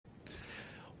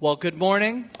Well, good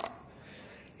morning.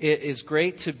 It is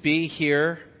great to be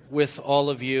here with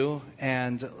all of you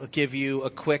and give you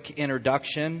a quick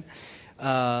introduction.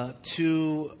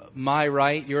 To my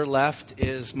right, your left,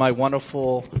 is my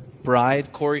wonderful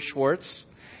bride, Corey Schwartz.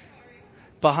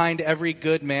 Behind every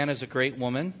good man is a great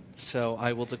woman, so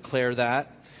I will declare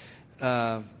that.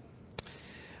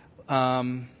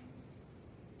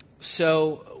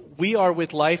 So we are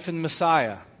with Life in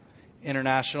Messiah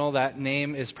International. That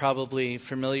name is probably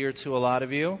familiar to a lot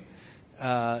of you.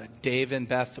 Dave and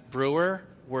Beth Brewer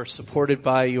were supported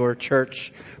by your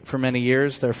church for many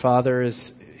years. Their father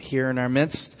is here in our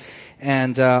midst.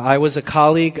 And I was a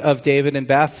colleague of David and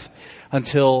Beth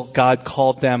until God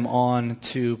called them on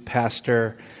to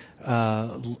pastor,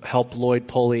 help Lloyd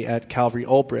Poley at Calvary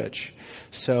Old Bridge.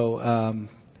 So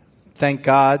thank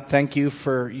God. Thank you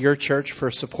for your church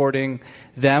for supporting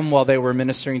them while they were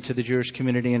ministering to the Jewish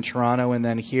community in Toronto and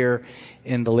then here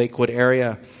in the Lakewood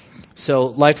area. So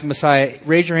Life of Messiah,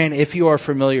 raise your hand if you are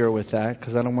familiar with that,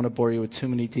 because I don't want to bore you with too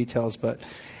many details. But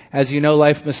as you know,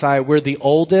 Life of Messiah, we're the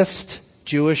oldest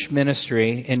Jewish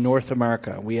ministry in North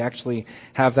America. We actually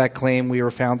have that claim. We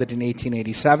were founded in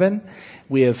 1887.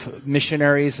 We have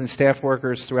missionaries and staff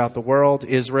workers throughout the world: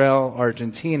 Israel,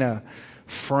 Argentina,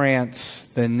 France,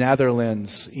 the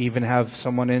Netherlands, even have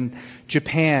someone in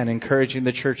Japan encouraging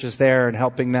the churches there and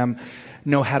helping them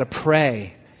know how to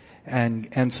pray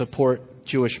and support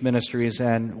Jewish ministries.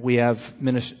 And we have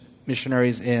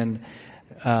missionaries in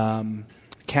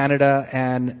Canada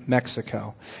and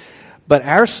Mexico. But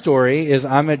our story is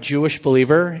I'm a Jewish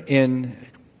believer in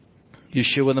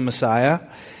Yeshua the Messiah.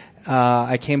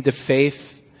 I came to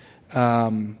faith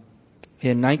in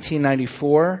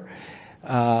 1994.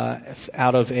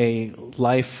 Out of a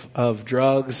life of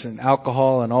drugs and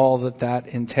alcohol and all that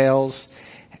entails,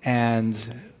 and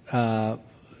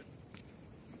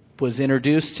was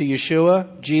introduced to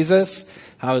Yeshua, Jesus.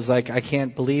 I was like, I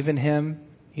can't believe in him.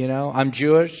 I'm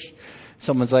Jewish.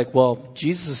 Someone's like, well,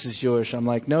 Jesus is Jewish. I'm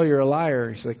like, no, you're a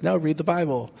liar. He's like, no, read the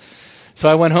Bible. So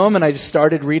I went home and I just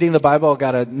started reading the Bible. I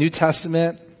got a New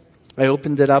Testament. I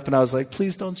opened it up and I was like,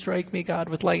 please don't strike me, God,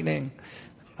 with lightning.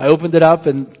 I opened it up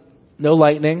and no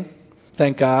lightning,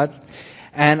 thank God.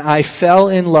 And I fell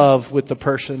in love with the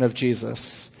person of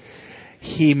Jesus.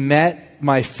 He met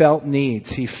my felt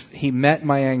needs. He met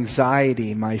my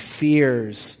anxiety, my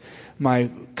fears,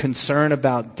 my concern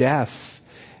about death,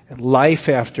 and life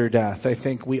after death. I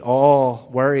think we all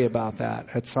worry about that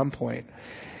at some point.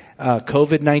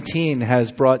 COVID-19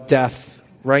 has brought death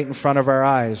right in front of our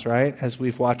eyes, right, as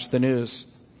we've watched the news.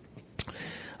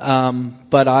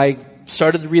 But I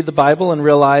started to read the Bible and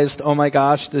realized, oh my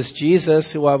gosh, this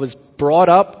Jesus who I was brought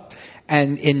up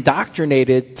and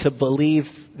indoctrinated to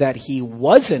believe that he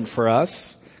wasn't for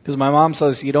us, because my mom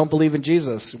says, you don't believe in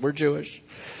Jesus. We're Jewish.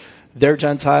 They're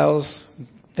Gentiles.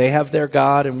 They have their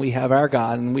God and we have our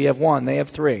God, and we have one. They have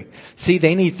three. See,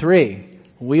 they need three.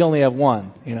 We only have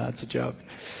one. It's a joke.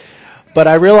 But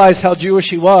I realized how Jewish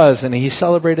he was, and he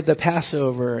celebrated the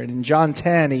Passover. And in John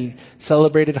 10, he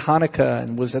celebrated Hanukkah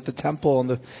and was at the temple on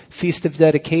the Feast of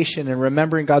Dedication and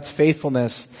remembering God's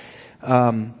faithfulness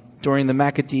during the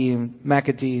Maccabees.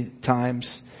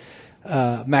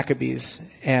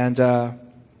 And I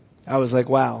was like,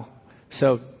 wow.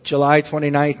 So July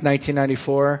 29th,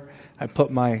 1994, I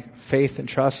put my faith and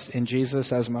trust in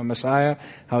Jesus as my Messiah.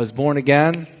 I was born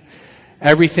again.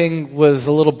 Everything was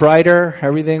a little brighter.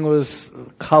 Everything was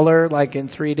color, like in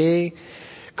 3D.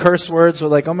 Curse words were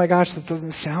like, oh my gosh, that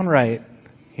doesn't sound right.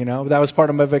 That was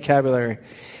part of my vocabulary.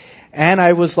 And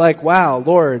I was like, wow,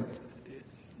 Lord,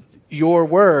 your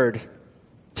word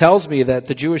tells me that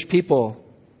the Jewish people,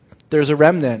 there's a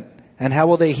remnant. And how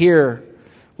will they hear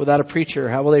without a preacher?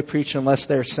 How will they preach unless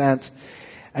they're sent?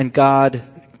 And God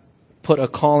put a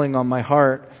calling on my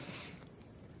heart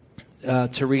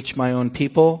to reach my own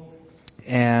people.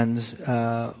 And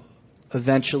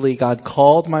eventually God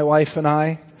called my wife and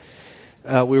I.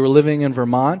 We were living in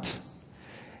Vermont,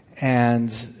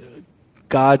 and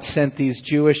God sent these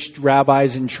Jewish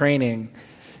rabbis in training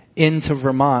into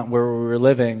Vermont where we were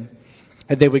living.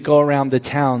 And they would go around the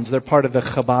towns. They're part of the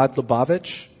Chabad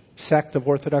Lubavitch sect of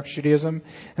Orthodox Judaism.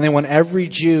 And they want every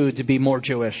Jew to be more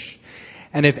Jewish.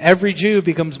 And if every Jew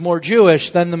becomes more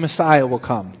Jewish, then the Messiah will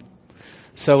come.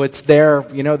 So it's their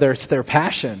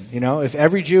passion. If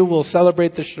every Jew will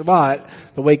celebrate the Shabbat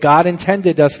the way God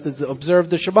intended us to observe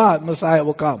the Shabbat, Messiah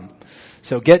will come.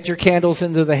 So get your candles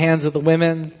into the hands of the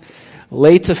women,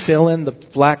 lay tefillin, the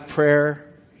black prayer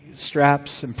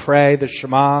straps, and pray the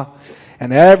Shema,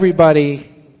 and everybody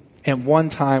in one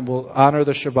time will honor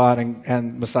the Shabbat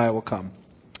and Messiah will come.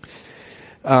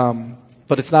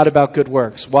 But it's not about good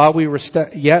works. While we were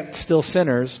yet still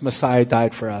sinners, Messiah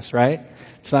died for us, right?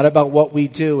 It's not about what we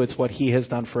do, it's what he has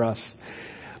done for us.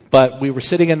 But we were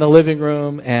sitting in the living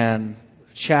room and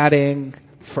chatting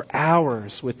for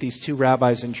hours with these two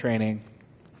rabbis in training.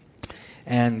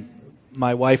 And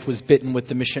my wife was bitten with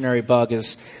the missionary bug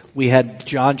as we had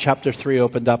John chapter 3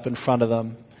 opened up in front of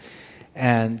them.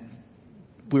 And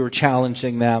we were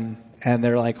challenging them. And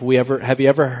they're like, have you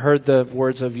ever heard the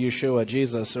words of Yeshua,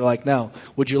 Jesus? They're like, no.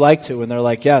 Would you like to? And they're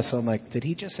like, yes. I'm like, did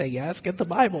he just say yes? Get the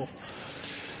Bible.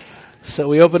 So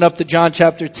we opened up to John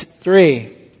chapter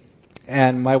 3.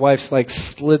 And my wife's like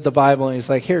slid the Bible and he's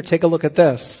like, here, take a look at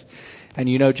this. And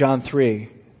you know John 3.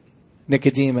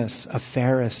 Nicodemus, a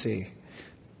Pharisee,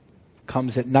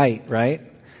 comes at night, right?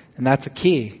 And that's a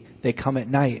key. They come at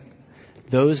night.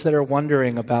 Those that are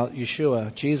wondering about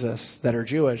Yeshua, Jesus, that are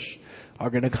Jewish, are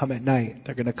going to come at night.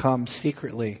 They're going to come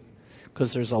secretly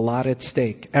because there's a lot at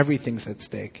stake. Everything's at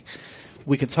stake.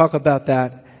 We can talk about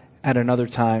that at another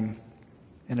time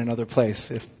in another place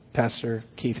if Pastor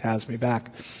Keith has me back.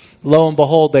 Lo and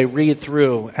behold, they read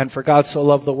through, and for God so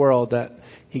loved the world that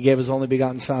he gave his only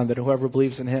begotten Son, that whoever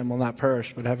believes in him will not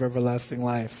perish but have everlasting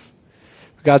life.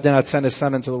 For God did not send his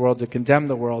Son into the world to condemn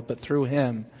the world, but through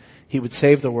him he would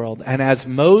save the world. And as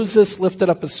Moses lifted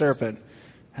up a serpent,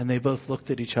 and they both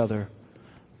looked at each other.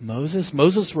 Moses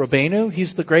Rabbeinu,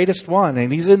 he's the greatest one,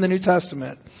 and he's in the New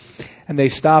Testament. And they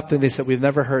stopped and they said, we've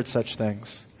never heard such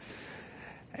things.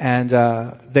 And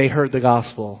they heard the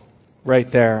gospel right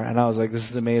there. And I was like, this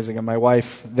is amazing. And my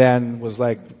wife then was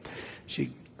like,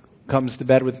 she comes to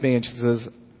bed with me and she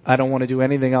says, I don't want to do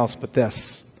anything else but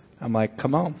this. I'm like,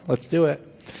 come on, let's do it.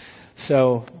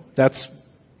 So that's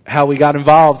how we got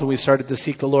involved and we started to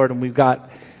seek the Lord, and we've got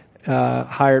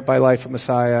hired by Life of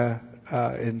Messiah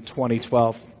in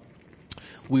 2012.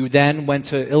 We then went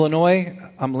to Illinois.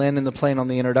 I'm landing the plane on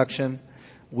the introduction.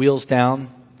 Wheels down.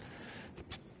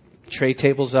 Tray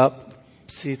tables up.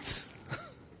 Seats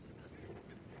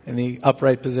in the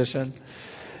upright position.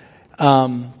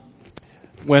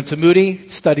 Went to Moody.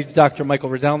 Studied Dr. Michael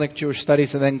Rydelnik, Jewish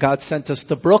Studies. And then God sent us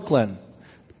to Brooklyn,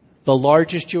 the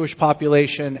largest Jewish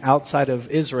population outside of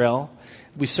Israel.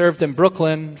 We served in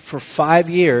Brooklyn for 5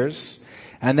 years.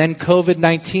 And then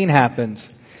COVID-19 happened.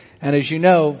 And as you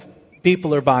know,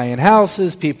 people are buying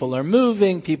houses, people are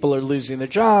moving, people are losing their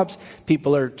jobs,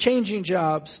 people are changing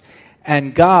jobs.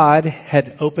 And God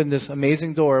had opened this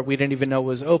amazing door we didn't even know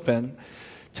was open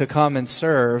to come and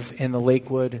serve in the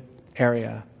Lakewood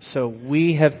area. So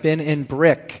we have been in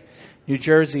Brick, New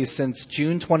Jersey since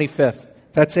June 25th.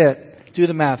 That's it. Do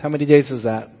the math. How many days is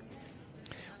that?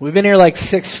 We've been here like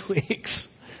 6 weeks.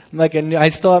 I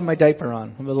still have my diaper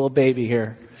on. I'm a little baby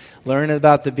here. Learning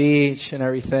about the beach and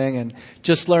everything, and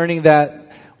just learning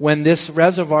that when this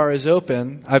reservoir is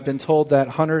open, I've been told that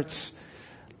hundreds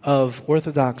of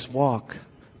Orthodox walk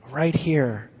right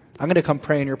here. I'm going to come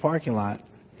pray in your parking lot.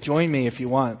 Join me if you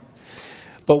want.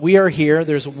 But we are here.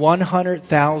 There's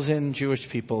 100,000 Jewish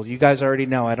people. You guys already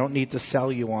know. I don't need to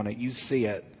sell you on it. You see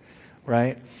it,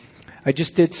 right? I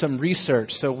just did some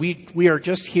research. So we are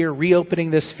just here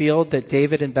reopening this field that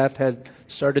David and Beth had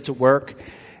started to work.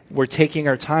 We're taking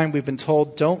our time. We've been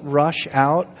told, don't rush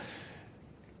out.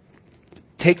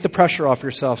 Take the pressure off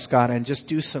yourself, Scott, and just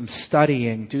do some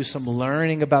studying, do some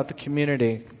learning about the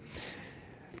community.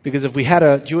 Because if we had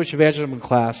a Jewish evangelism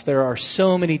class, there are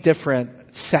so many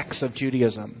different sects of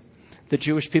Judaism. The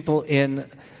Jewish people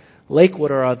in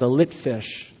Lakewood are the lit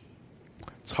fish.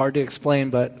 It's hard to explain,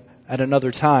 but at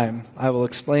another time I will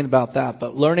explain about that.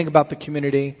 But learning about the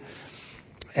community,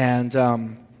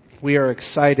 and we are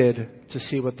excited to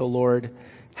see what the Lord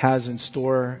has in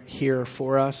store here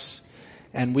for us.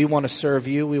 And we want to serve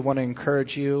you. We want to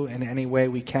encourage you in any way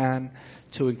we can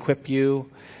to equip you.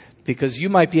 Because you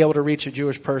might be able to reach a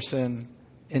Jewish person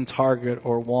in Target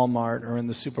or Walmart or in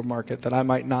the supermarket that I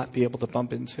might not be able to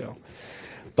bump into.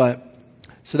 But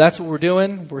so that's what we're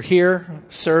doing. We're here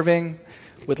serving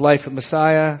with Life of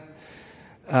Messiah.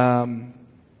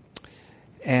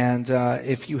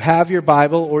 If you have your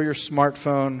Bible or your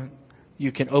smartphone,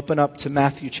 you can open up to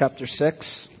Matthew chapter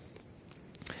 6.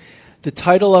 The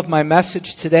title of my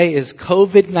message today is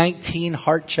COVID-19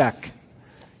 Heartcheck.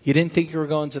 You didn't think you were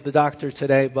going to the doctor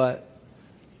today, but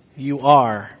you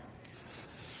are.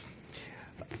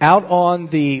 Out on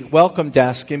the welcome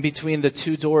desk, in between the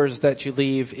two doors that you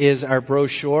leave, is our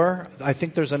brochure. I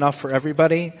think there's enough for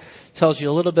everybody. It tells you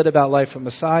a little bit about Life of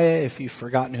Messiah, if you've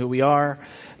forgotten who we are.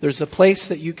 There's a place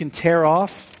that you can tear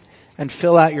off and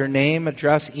fill out your name,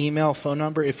 address, email, phone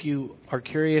number, if you are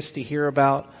curious to hear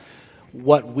about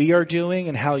what we are doing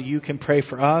and how you can pray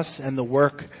for us and the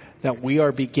work that we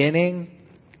are beginning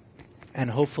and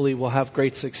hopefully we'll have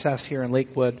great success here in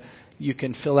Lakewood. You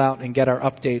can fill out and get our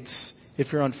updates.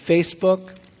 If you're on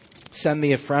Facebook, send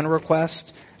me a friend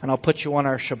request, and I'll put you on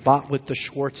our Shabbat with the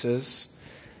Schwartzes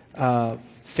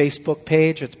Facebook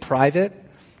page. It's private.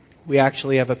 We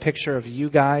actually have a picture of you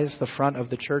guys, the front of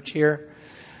the church here.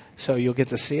 So you'll get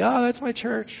to see, oh, that's my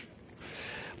church.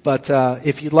 But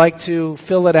if you'd like to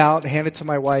fill it out, hand it to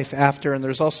my wife after. And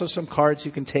there's also some cards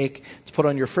you can take to put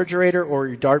on your refrigerator or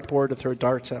your dartboard to throw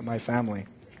darts at my family.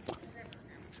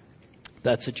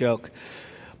 That's a joke.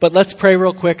 But let's pray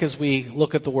real quick as we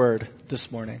look at the Word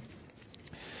this morning.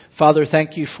 Father,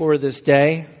 thank you for this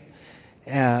day.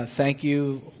 Thank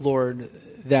you, Lord,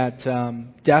 that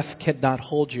death cannot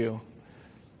hold you.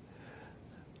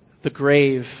 The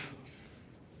grave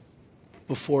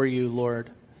before you,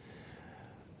 Lord.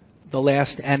 The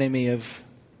last enemy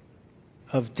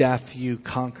of death, you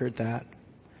conquered that.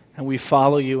 And we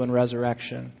follow you in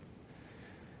resurrection.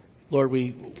 Lord,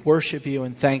 we worship you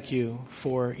and thank you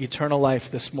for eternal life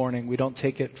this morning. We don't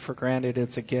take it for granted.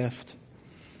 It's a gift.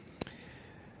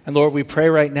 And Lord, we pray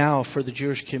right now for the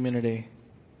Jewish community.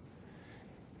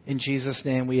 In Jesus'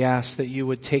 name, we ask that you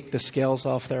would take the scales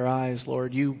off their eyes,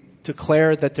 Lord. You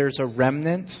declare that there's a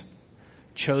remnant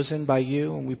chosen by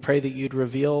you, and we pray that you'd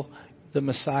reveal the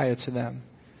Messiah to them,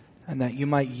 and that you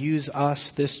might use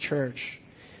us, this church,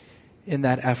 in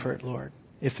that effort, Lord,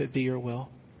 if it be your will.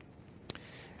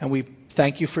 And we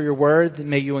thank you for your word.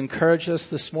 May you encourage us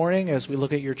this morning as we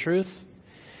look at your truth.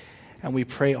 And we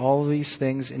pray all of these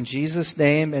things in Jesus'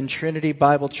 name. And Trinity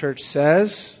Bible Church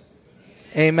says,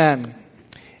 Amen.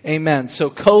 Amen. So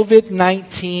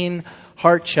COVID-19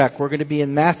 Heartcheck. We're going to be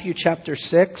in Matthew chapter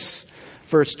 6,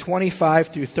 verse 25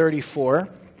 through 34.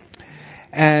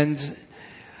 And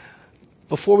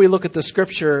before we look at the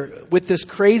scripture, with this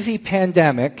crazy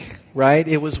pandemic, right,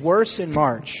 it was worse in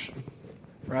March,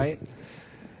 right?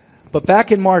 But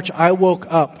back in March, I woke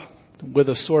up with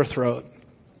a sore throat.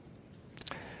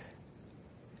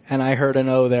 And I heard an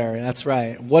O there. That's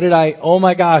right. Oh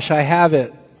my gosh, I have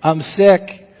it. I'm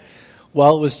sick.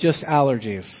 Well, it was just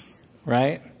allergies,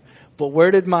 right? But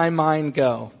where did my mind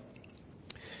go?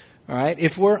 All right.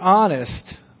 If we're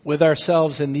honest with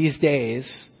ourselves in these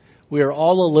days, we are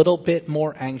all a little bit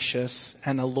more anxious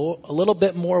and a little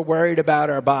bit more worried about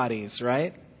our bodies,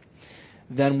 right?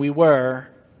 Than we were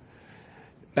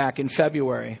back in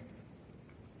February.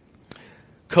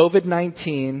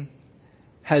 COVID-19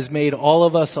 has made all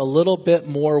of us a little bit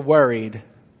more worried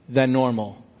than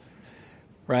normal.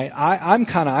 Right?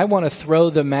 I want to throw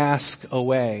the mask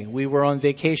away. We were on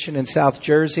vacation in South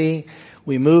Jersey.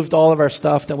 We moved all of our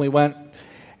stuff. Then we went,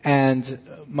 and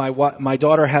my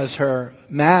daughter has her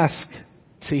mask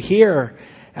to here,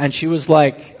 and she was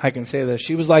like, I can say this,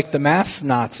 she was like the mask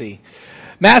Nazi.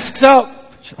 Masks up!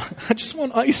 I just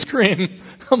want ice cream.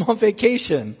 I'm on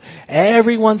vacation.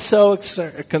 Everyone's so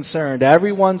concerned.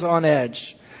 Everyone's on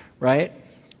edge, right?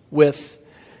 With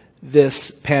this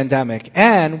pandemic.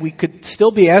 And we could still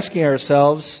be asking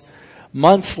ourselves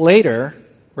months later,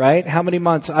 right? How many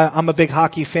months? I'm a big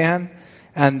hockey fan,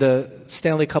 and the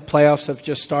Stanley Cup playoffs have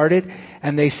just started,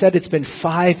 and they said it's been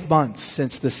 5 months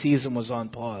since the season was on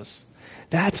pause.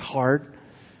 That's hard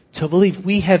to believe.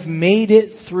 We have made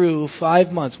it through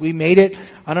 5 months. We made it,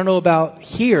 I don't know about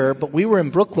here, but we were in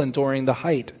Brooklyn during the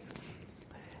height,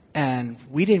 and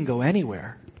we didn't go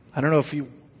anywhere. I don't know if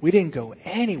we didn't go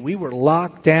we were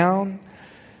locked down,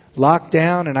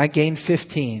 and I gained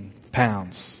 15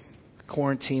 pounds.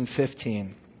 Quarantine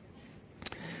 15.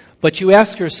 But you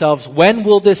ask yourselves, when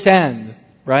will this end,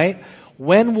 right?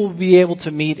 When will we be able to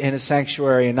meet in a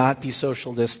sanctuary and not be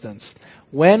social distanced?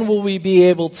 When will we be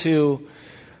able to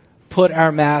put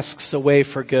our masks away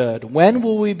for good? When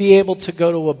will we be able to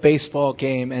go to a baseball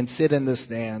game and sit in the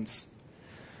stands,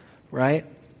 right?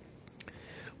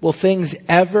 Will things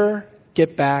ever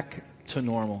get back to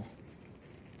normal?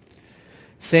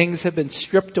 Things have been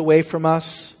stripped away from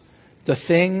us. The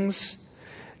things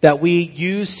that we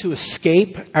use to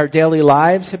escape our daily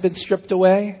lives have been stripped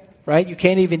away, right? You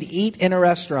can't even eat in a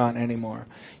restaurant anymore.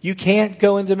 You can't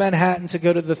go into Manhattan to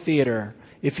go to the theater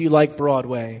if you like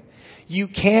Broadway. You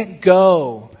can't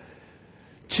go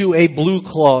to a Blue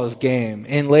Claws game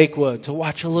in Lakewood to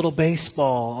watch a little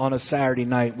baseball on a Saturday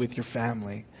night with your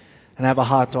family and have a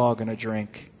hot dog and a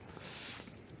drink.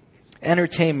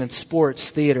 Entertainment, sports,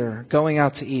 theater, going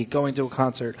out to eat, going to a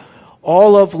concert.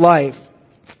 All of life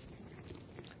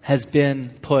has been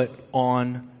put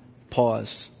on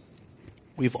pause.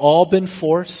 We've all been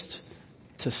forced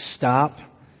to stop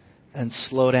and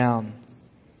slow down.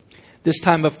 This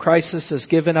time of crisis has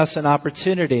given us an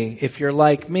opportunity, if you're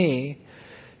like me,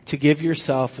 to give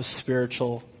yourself a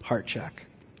spiritual heart check.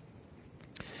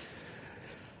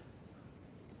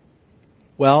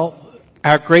 Well,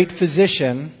 our great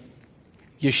physician,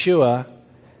 Yeshua,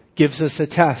 gives us a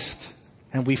test.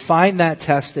 And we find that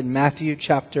test in Matthew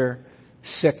chapter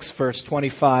 6, verse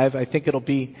 25. I think it'll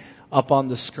be up on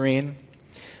the screen.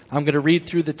 I'm going to read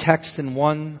through the text in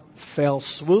one fell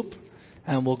swoop,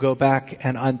 and we'll go back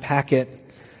and unpack it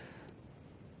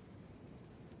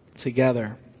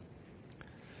together.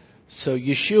 So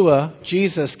Yeshua,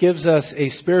 Jesus, gives us a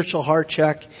spiritual heart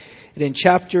check. And in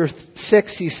chapter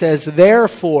 6, he says,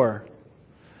 therefore,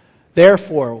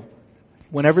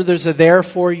 whenever there's a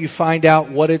therefore, you find out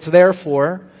what it's there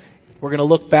for. We're going to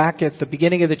look back at the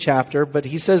beginning of the chapter, but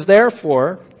he says,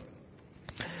 therefore,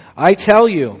 I tell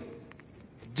you,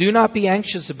 do not be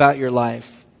anxious about your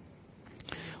life,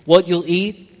 what you'll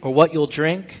eat or what you'll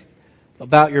drink,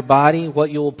 about your body,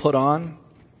 what you will put on.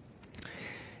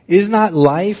 Is not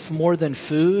life more than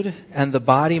food and the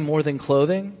body more than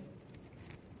clothing?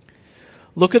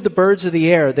 Look at the birds of the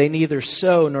air. They neither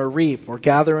sow nor reap or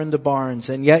gather into barns,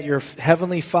 and yet your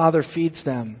heavenly Father feeds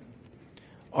them.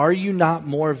 Are you not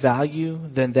more value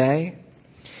than they?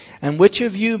 And which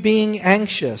of you being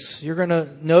anxious, you're going to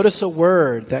notice a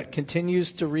word that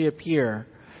continues to reappear.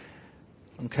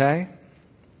 Okay?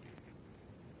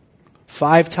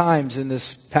 5 times in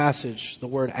this passage, the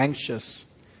word anxious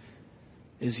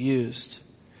is used.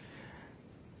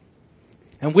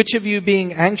 And which of you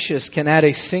being anxious can add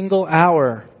a single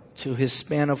hour to his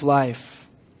span of life?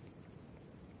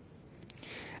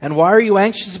 And why are you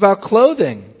anxious about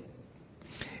clothing?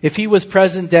 If he was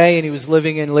present day and he was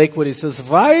living in Lakewood, he says,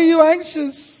 why are you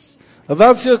anxious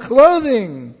about your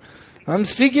clothing? I'm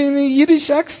speaking in a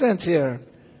Yiddish accent here.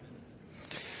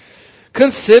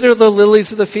 Consider the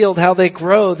lilies of the field, how they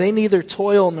grow. They neither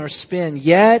toil nor spin.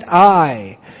 Yet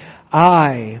I,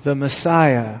 the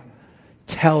Messiah,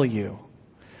 tell you,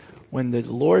 when the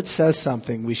Lord says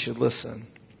something, we should listen.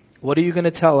 What are you going to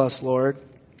tell us, Lord?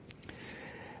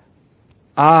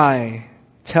 I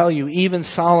tell you, even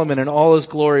Solomon in all his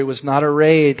glory was not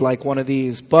arrayed like one of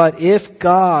these. But if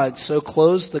God so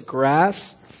clothes the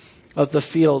grass of the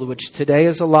field, which today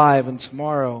is alive and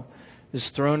tomorrow is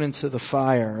thrown into the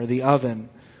fire or the oven,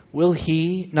 will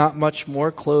he not much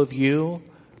more clothe you,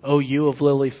 O you of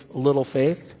little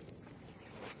faith?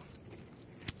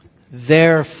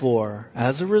 Therefore,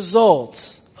 as a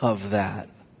result of that,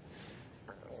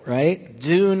 right?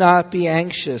 Do not be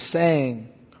anxious, saying,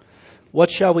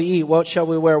 what shall we eat? What shall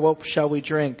we wear? What shall we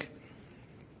drink?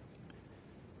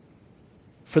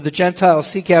 For the Gentiles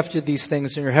seek after these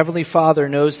things, and your heavenly Father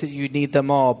knows that you need them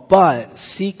all. But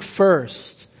seek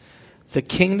first the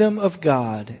kingdom of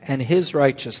God and his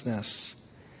righteousness,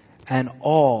 and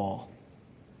all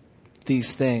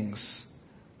these things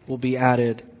will be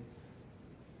added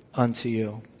unto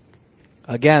you.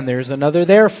 Again, there's another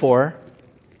therefore.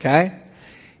 Okay?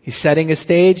 He's setting a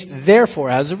stage. Therefore,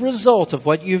 as a result of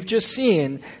what you've just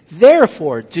seen,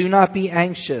 therefore, do not be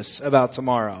anxious about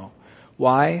tomorrow.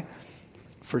 Why?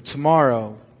 For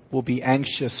tomorrow will be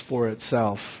anxious for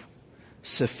itself.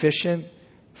 Sufficient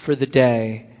for the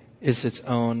day is its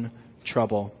own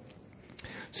trouble.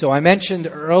 So I mentioned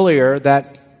earlier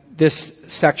that this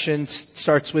section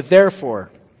starts with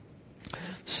therefore.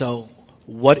 So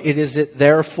what is it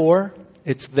there for?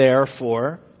 It's there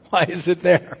for. Why is it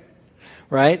there?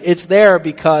 Right? It's there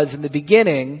because in the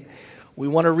beginning, we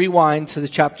want to rewind to the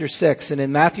chapter 6. And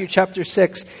in Matthew chapter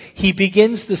 6, he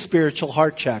begins the spiritual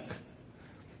heart check.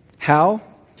 How?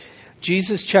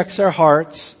 Jesus checks our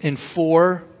hearts in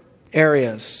 4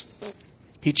 areas.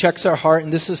 He checks our heart,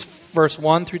 and this is verse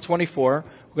 1 through 24.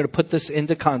 We're going to put this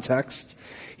into context.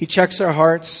 He checks our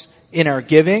hearts in our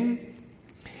giving,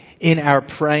 in our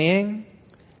praying,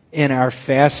 in our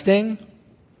fasting.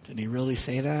 Did he really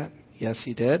say that? Yes,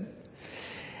 he did.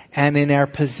 And in our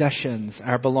possessions,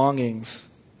 our belongings,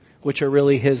 which are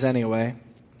really his anyway.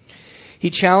 He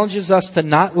challenges us to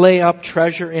not lay up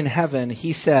treasure in heaven.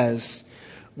 He says,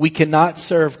 we cannot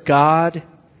serve God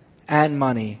and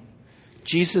money.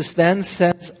 Jesus then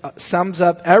sums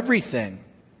up everything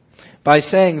by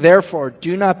saying, therefore,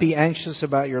 do not be anxious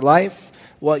about your life,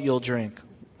 what you'll drink,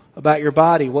 about your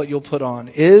body, what you'll put on.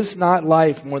 Is not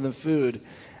life more than food,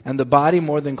 and the body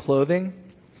more than clothing?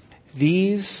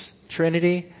 These,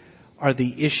 Trinity, are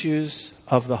the issues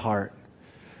of the heart.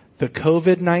 The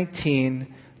COVID-19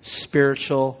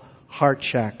 spiritual heart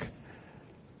check.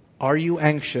 Are you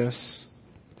anxious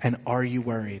and are you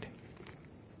worried?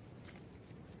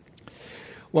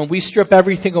 When we strip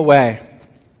everything away,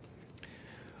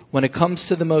 when it comes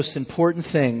to the most important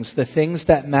things, the things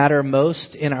that matter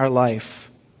most in our life,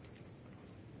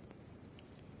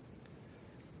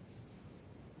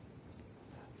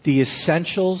 the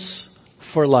essentials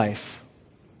for life,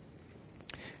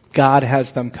 God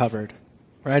has them covered,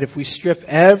 right? If we strip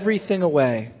everything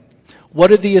away,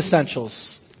 what are the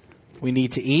essentials? We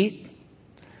need to eat.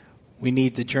 We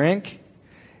need to drink.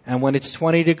 And when it's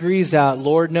 20 degrees out,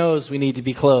 Lord knows we need to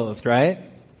be clothed, right?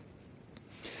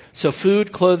 So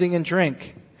food, clothing, and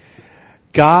drink.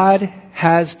 God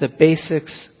has the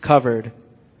basics covered.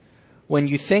 When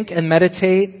you think and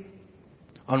meditate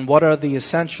on what are the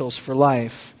essentials for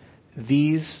life,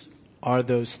 these are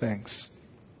those things.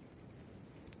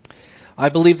 I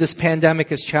believe this pandemic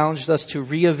has challenged us to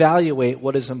reevaluate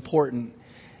what is important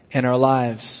in our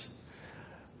lives.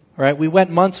 Right? We went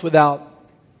months without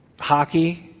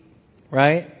hockey,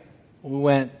 right? We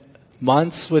went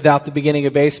months without the beginning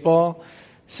of baseball.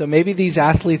 So maybe these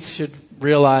athletes should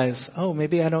realize,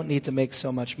 maybe I don't need to make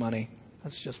so much money.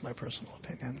 That's just my personal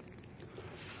opinion.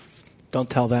 Don't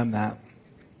tell them that.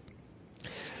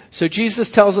 So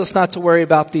Jesus tells us not to worry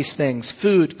about these things: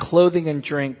 food, clothing, and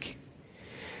drink.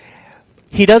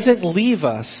 He doesn't leave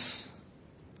us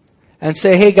and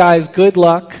say, hey guys, good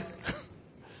luck.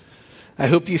 I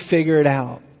hope you figure it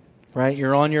out, right?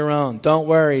 You're on your own. Don't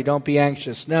worry. Don't be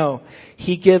anxious. No,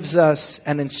 He gives us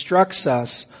and instructs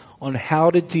us on how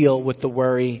to deal with the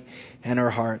worry in our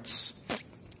hearts.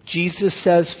 Jesus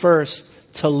says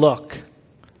first to look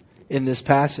in this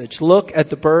passage. Look at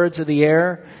the birds of the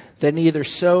air that neither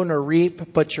sow nor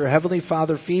reap, but your heavenly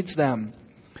Father feeds them.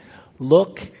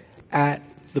 Look at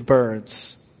the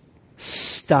birds.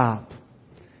 Stop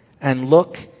and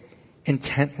look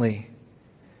intently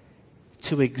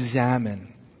to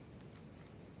examine.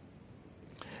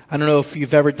 I don't know if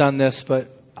you've ever done this, but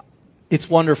it's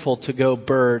wonderful to go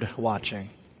bird watching.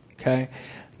 Okay?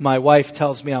 My wife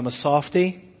tells me I'm a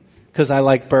softie because I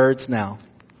like birds now,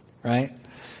 right?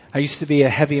 I used to be a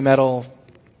heavy metal,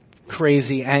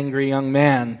 crazy, angry young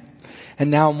man,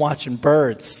 and now I'm watching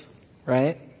birds,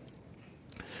 right?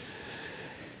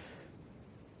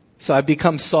 So I've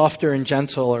become softer and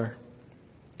gentler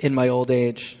in my old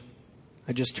age.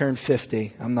 I just turned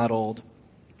 50. I'm not old.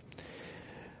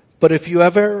 But if you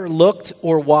ever looked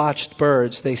or watched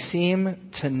birds, they seem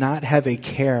to not have a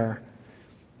care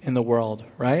in the world,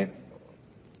 right?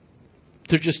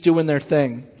 They're just doing their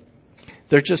thing.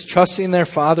 They're just trusting their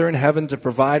Father in heaven to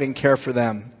provide and care for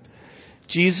them.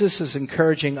 Jesus is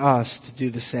encouraging us to do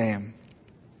the same.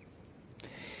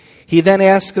 He then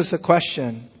asks us a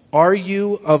question: are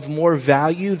you of more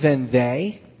value than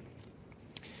they?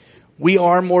 We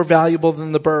are more valuable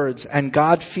than the birds, and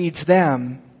God feeds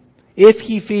them. If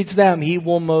He feeds them, He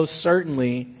will most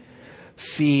certainly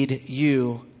feed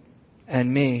you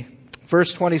and me.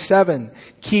 Verse 27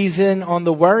 keys in on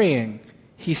the worrying.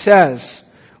 He says,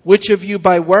 which of you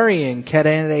by worrying can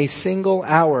add a single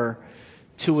hour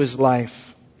to his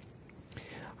life?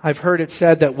 I've heard it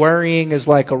said that worrying is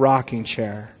like a rocking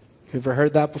chair. You ever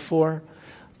heard that before?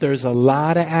 There's a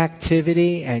lot of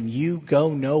activity and you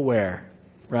go nowhere,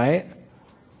 right?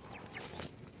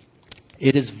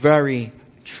 It is very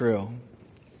true.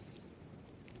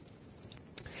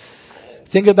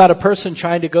 Think about a person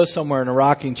trying to go somewhere in a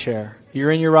rocking chair.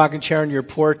 You're in your rocking chair on your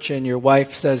porch and your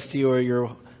wife says to you, or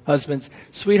your husband,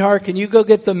 sweetheart, can you go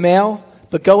get the mail?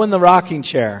 But go in the rocking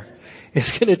chair.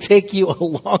 It's going to take you a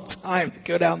long time to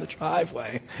go down the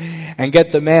driveway and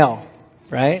get the mail,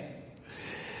 right?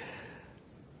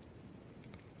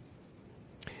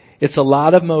 It's a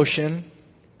lot of motion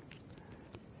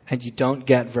and you don't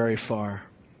get very far.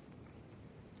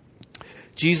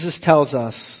 Jesus tells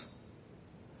us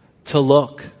to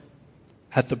look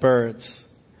at the birds.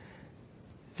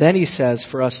 Then He says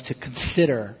for us to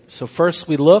consider. So first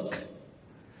we look.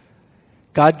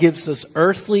 God gives us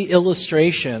earthly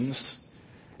illustrations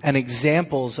and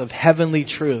examples of heavenly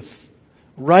truth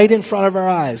right in front of our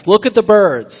eyes. Look at the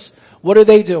birds. What are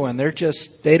they doing?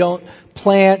 They don't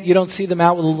plant. You don't see them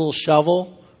out with a little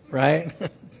shovel, right?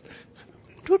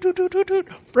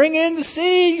 Bring in the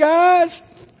seed, guys.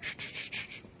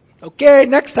 Okay,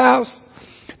 next house.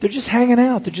 They're just hanging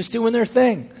out. They're just doing their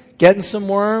thing. Getting some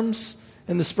worms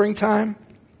in the springtime.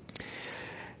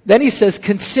 Then He says,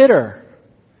 consider.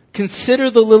 Consider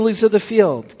the lilies of the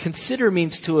field. Consider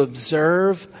means to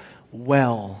observe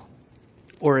well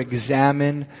or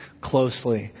examine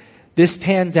closely. This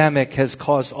pandemic has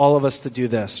caused all of us to do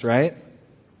this, right?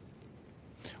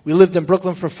 We lived in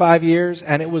Brooklyn for 5 years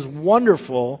and it was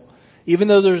wonderful. Even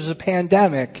though there was a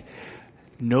pandemic,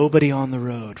 nobody on the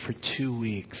road for 2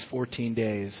 weeks, 14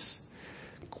 days.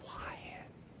 Quiet.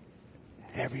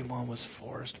 Everyone was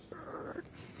forced.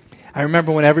 I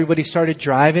remember when everybody started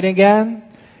driving again,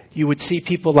 you would see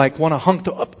people like want to hunk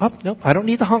to up. Nope, I don't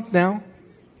need the hunk now.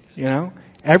 You know,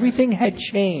 everything had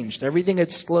changed. Everything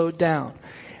had slowed down.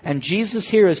 And Jesus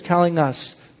here is telling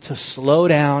us to slow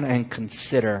down and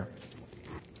consider.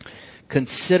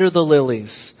 Consider the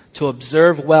lilies, to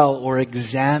observe well or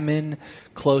examine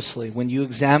closely. When you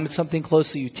examine something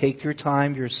closely, you take your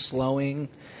time, you're slowing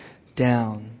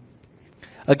down.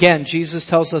 Again, Jesus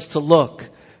tells us to look,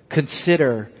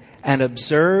 consider, and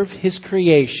observe His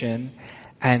creation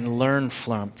and learn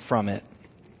from it.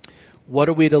 What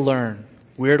are we to learn?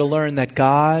 We're to learn that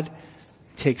God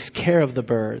takes care of the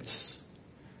birds.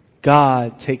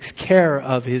 God takes care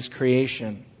of His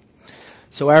creation.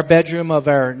 So our bedroom of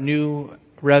our new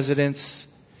residence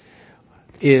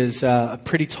is a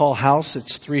pretty tall house.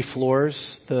 It's 3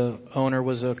 floors. The owner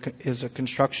is a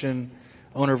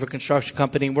owner of a construction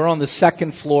company. We're on the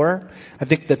 2nd floor. I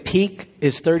think the peak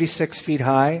is 36 feet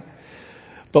high.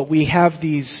 But we have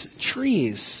these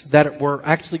trees that were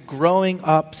actually growing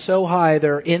up so high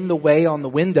they're in the way on the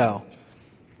window.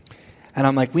 And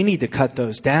I'm like, we need to cut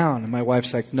those down. And my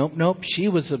wife's like, nope. She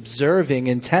was observing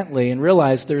intently and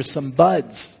realized there's some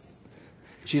buds.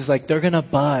 She's like, they're going to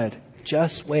bud.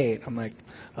 Just wait. I'm like,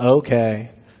 okay.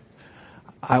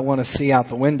 I want to see out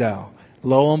the window.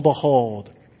 Lo and behold,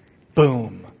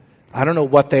 boom. I don't know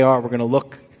what they are. We're going to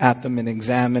look at them and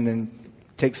examine and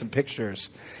take some pictures.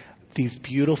 These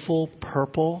beautiful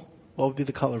purple, what would be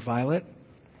the color? Violet?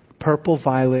 Purple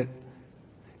violet.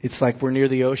 It's like we're near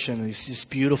the ocean. These just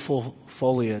beautiful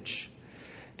foliage.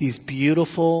 These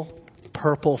beautiful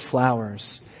purple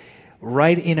flowers.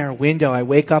 Right in our window, I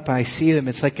wake up and I see them.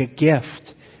 It's like a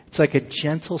gift. It's like a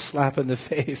gentle slap in the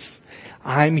face.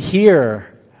 I'm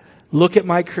here. Look at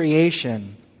my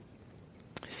creation.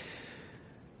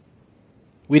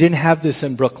 We didn't have this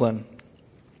in Brooklyn.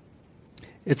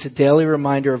 It's a daily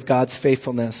reminder of God's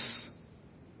faithfulness.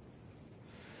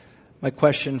 My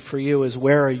question for you is,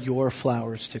 where are your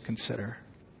flowers to consider?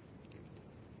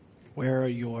 Where are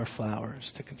your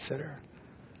flowers to consider?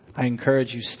 I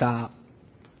encourage you, stop,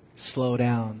 slow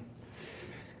down,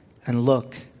 and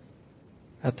look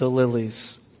at the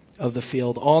lilies of the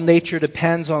field. All nature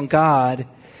depends on God,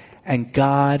 and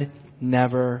God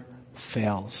never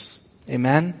fails.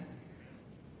 Amen?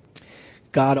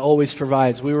 God always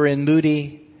provides. We were in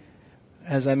Moody,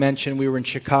 as I mentioned, we were in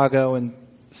Chicago and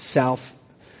South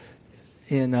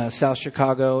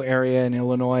Chicago area in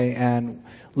Illinois, and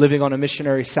living on a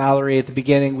missionary salary. At the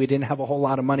beginning, we didn't have a whole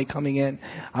lot of money coming in.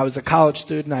 I was a college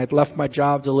student. I had left my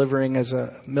job delivering as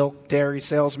a milk dairy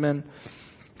salesman,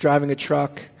 driving a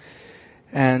truck.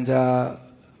 And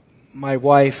my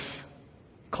wife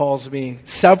calls me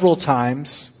several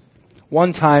times.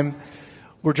 One time,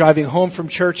 we're driving home from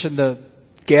church and the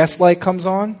gas light comes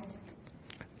on.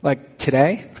 Like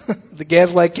today, the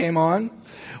gas light came on.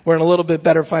 We're in a little bit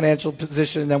better financial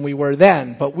position than we were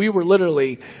then, but we were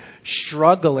literally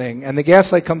struggling. And the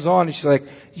gas light comes on and she's like,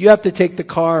 you have to take the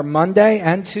car Monday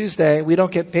and Tuesday. We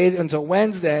don't get paid until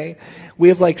Wednesday. We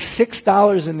have like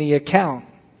 $6 in the account.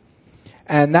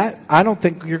 And that, I don't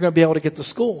think you're going to be able to get to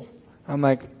school. I'm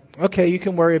like, okay, you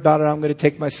can worry about it. I'm going to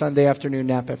take my Sunday afternoon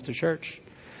nap after church.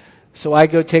 So I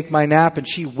go take my nap and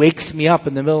she wakes me up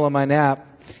in the middle of my nap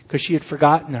because she had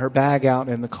forgotten her bag out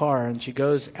in the car. And she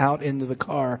goes out into the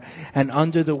car and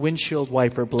under the windshield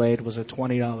wiper blade was a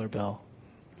 $20 bill.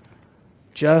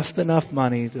 Just enough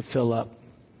money to fill up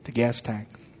the gas tank.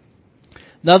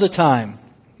 Another time,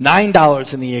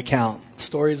 $9 in the account.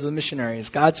 Stories of the missionaries.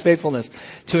 God's faithfulness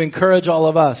to encourage all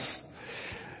of us.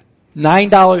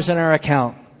 $9 in our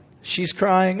account. She's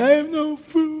crying, I have no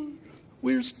food.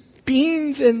 Where's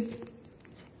beans and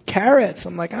carrots?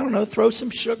 I'm like, I don't know, throw some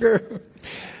sugar.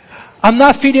 I'm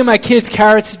not feeding my kids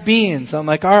carrots and beans. I'm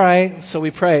like, all right. So we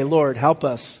pray, Lord, help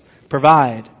us,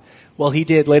 provide. Well, He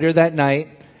did. Later that night,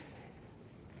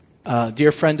 a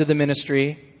dear friend of the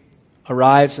ministry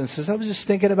arrives and says, I was just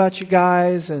thinking about you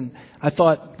guys, and I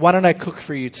thought, why don't I cook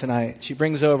for you tonight? She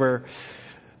brings over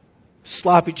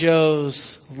sloppy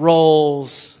joes,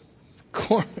 rolls,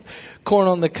 corn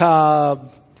on the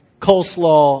cob,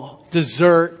 coleslaw,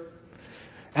 dessert,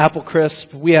 apple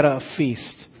crisp. We had a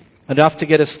feast, enough to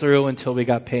get us through until we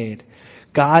got paid.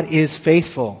 God is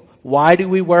faithful. Why do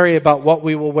we worry about what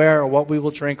we will wear or what we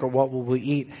will drink or what will we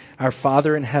eat? Our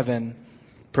Father in heaven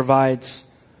provides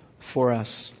for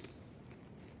us.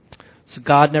 So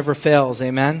God never fails.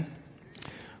 Amen.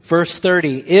 Verse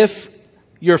 30. If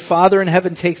your Father in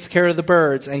heaven takes care of the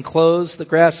birds and clothes the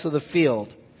grass of the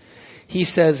field, He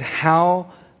says,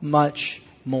 how much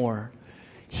more?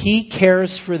 He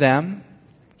cares for them.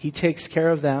 He takes care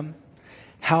of them.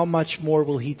 How much more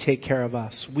will He take care of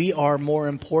us? We are more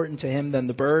important to Him than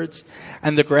the birds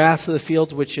and the grass of the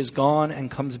field, which is gone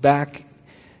and comes back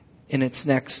in its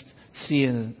next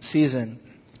season.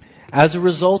 As a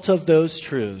result of those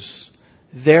truths,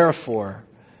 therefore,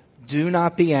 Do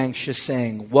not be anxious,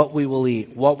 saying, what we will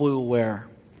eat, what we will wear.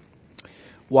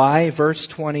 Why? Verse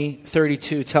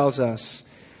 32 tells us,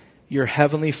 your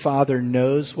heavenly Father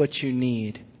knows what you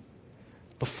need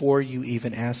before you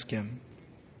even ask him.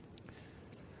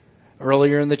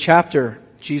 Earlier in the chapter,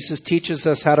 Jesus teaches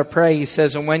us how to pray. He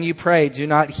says, and when you pray, do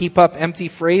not heap up empty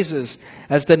phrases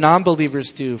as the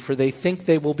non-believers do, for they think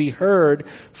they will be heard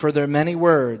for their many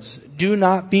words. Do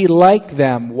not be like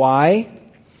them. Why?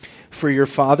 For your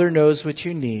Father knows what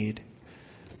you need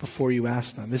before you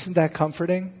ask them. Isn't that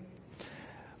comforting?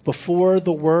 Before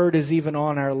the word is even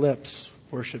on our lips,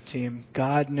 worship team,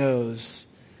 God knows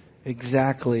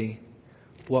exactly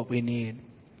what we need.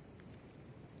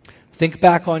 Think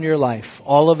back on your life.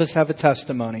 All of us have a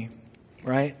testimony,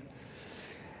 right?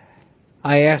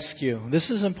 I ask you, this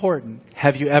is important.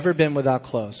 Have you ever been without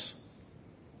clothes?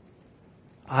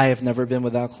 I have never been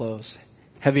without clothes.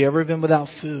 Have you ever been without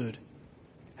food?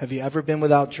 Have you ever been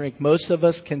without drink? Most of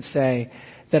us can say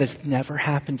that it's never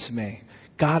happened to me.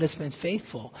 God has been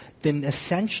faithful. The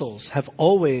essentials have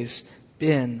always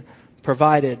been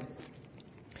provided.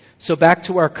 So back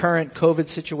to our current COVID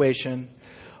situation.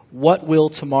 What will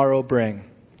tomorrow bring?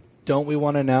 Don't we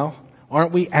want to know?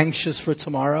 Aren't we anxious for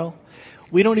tomorrow?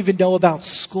 We don't even know about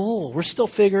school. We're still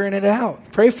figuring it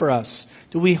out. Pray for us.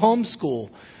 Do we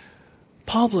homeschool?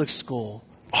 Public school?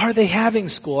 Are they having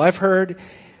school? I've heard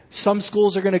some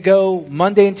schools are going to go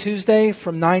Monday and Tuesday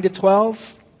from 9 to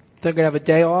 12. They're going to have a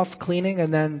day off cleaning,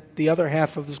 and then the other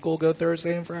half of the school go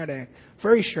Thursday and Friday.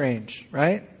 Very strange,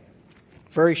 right?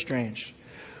 Very strange.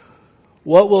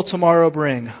 What will tomorrow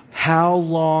bring? How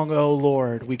long, O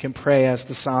Lord? We can pray as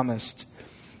the psalmist.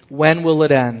 When will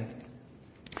it end?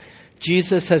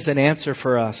 Jesus has an answer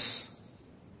for us.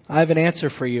 I have an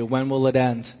answer for you. When will it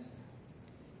end?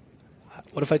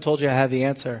 What if I told you I have the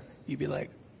answer? You'd be like,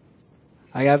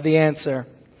 I have the answer.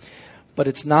 But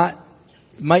it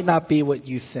might not be what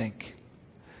you think.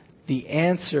 The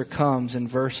answer comes in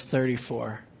verse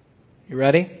 34. You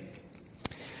ready?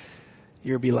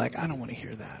 You'll be like, I don't want to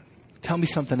hear that. Tell me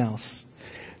something else.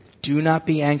 Do not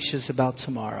be anxious about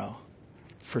tomorrow,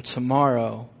 for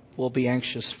tomorrow will be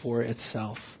anxious for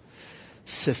itself.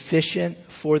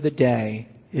 Sufficient for the day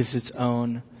is its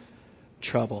own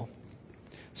trouble.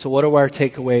 So what are our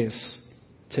takeaways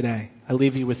today? I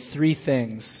leave you with 3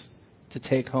 things to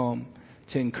take home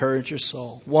to encourage your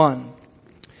soul. 1,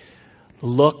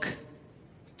 look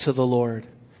to the Lord.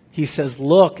 He says,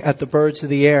 look at the birds of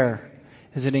the air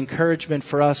as an encouragement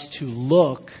for us to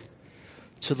look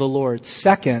to the Lord.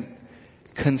 2,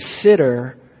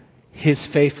 consider his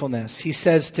faithfulness. He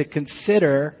says to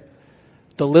consider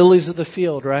the lilies of the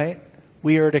field, right?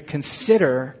 We are to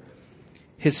consider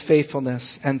his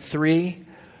faithfulness. And 3,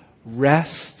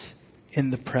 rest in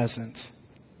the present.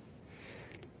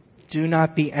 Do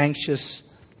not be anxious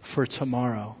for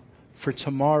tomorrow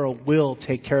will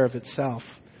take care of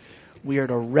itself. We are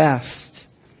to rest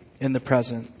in the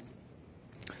present.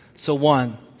 So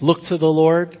 1, look to the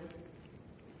Lord.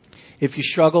 If you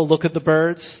struggle, look at the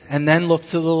birds and then look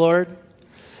to the Lord.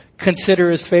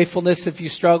 Consider his faithfulness if you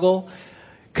struggle.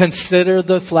 Consider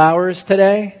the flowers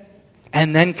today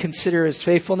and then consider his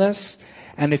faithfulness.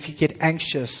 And if you get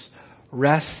anxious,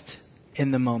 rest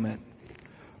in the moment.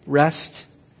 Rest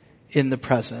in the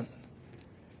present.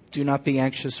 Do not be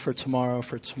anxious for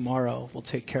tomorrow will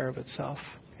take care of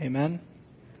itself. Amen?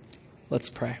 Let's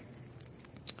pray.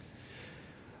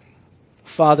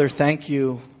 Father, thank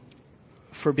you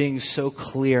for being so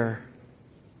clear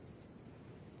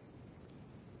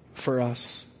for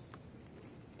us.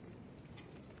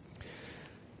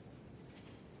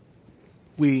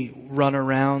 We run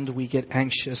around, we get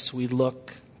anxious, we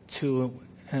look to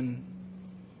and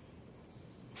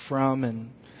from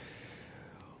and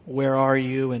where are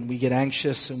you? And we get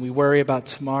anxious and we worry about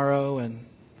tomorrow and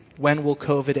when will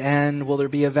COVID end? Will there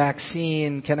be a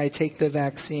vaccine? Can I take the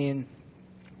vaccine?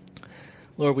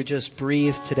 Lord, we just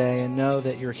breathe today and know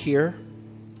that you're here.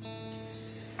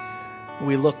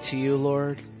 We look to you,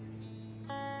 Lord.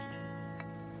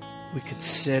 We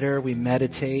consider, we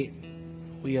meditate,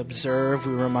 we observe,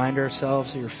 we remind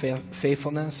ourselves of your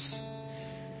faithfulness.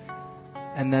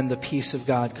 And then the peace of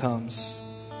God comes.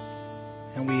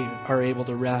 And we are able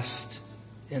to rest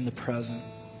in the present.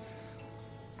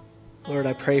 Lord,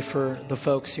 I pray for the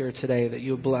folks here today that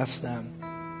you bless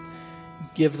them.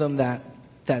 Give them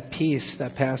that peace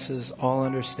that passes all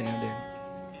understanding.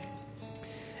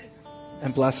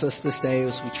 And bless us this day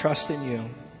as we trust in you.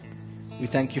 We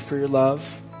thank you for your love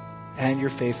and your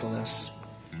faithfulness.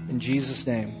 In Jesus'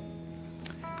 name,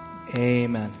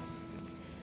 amen.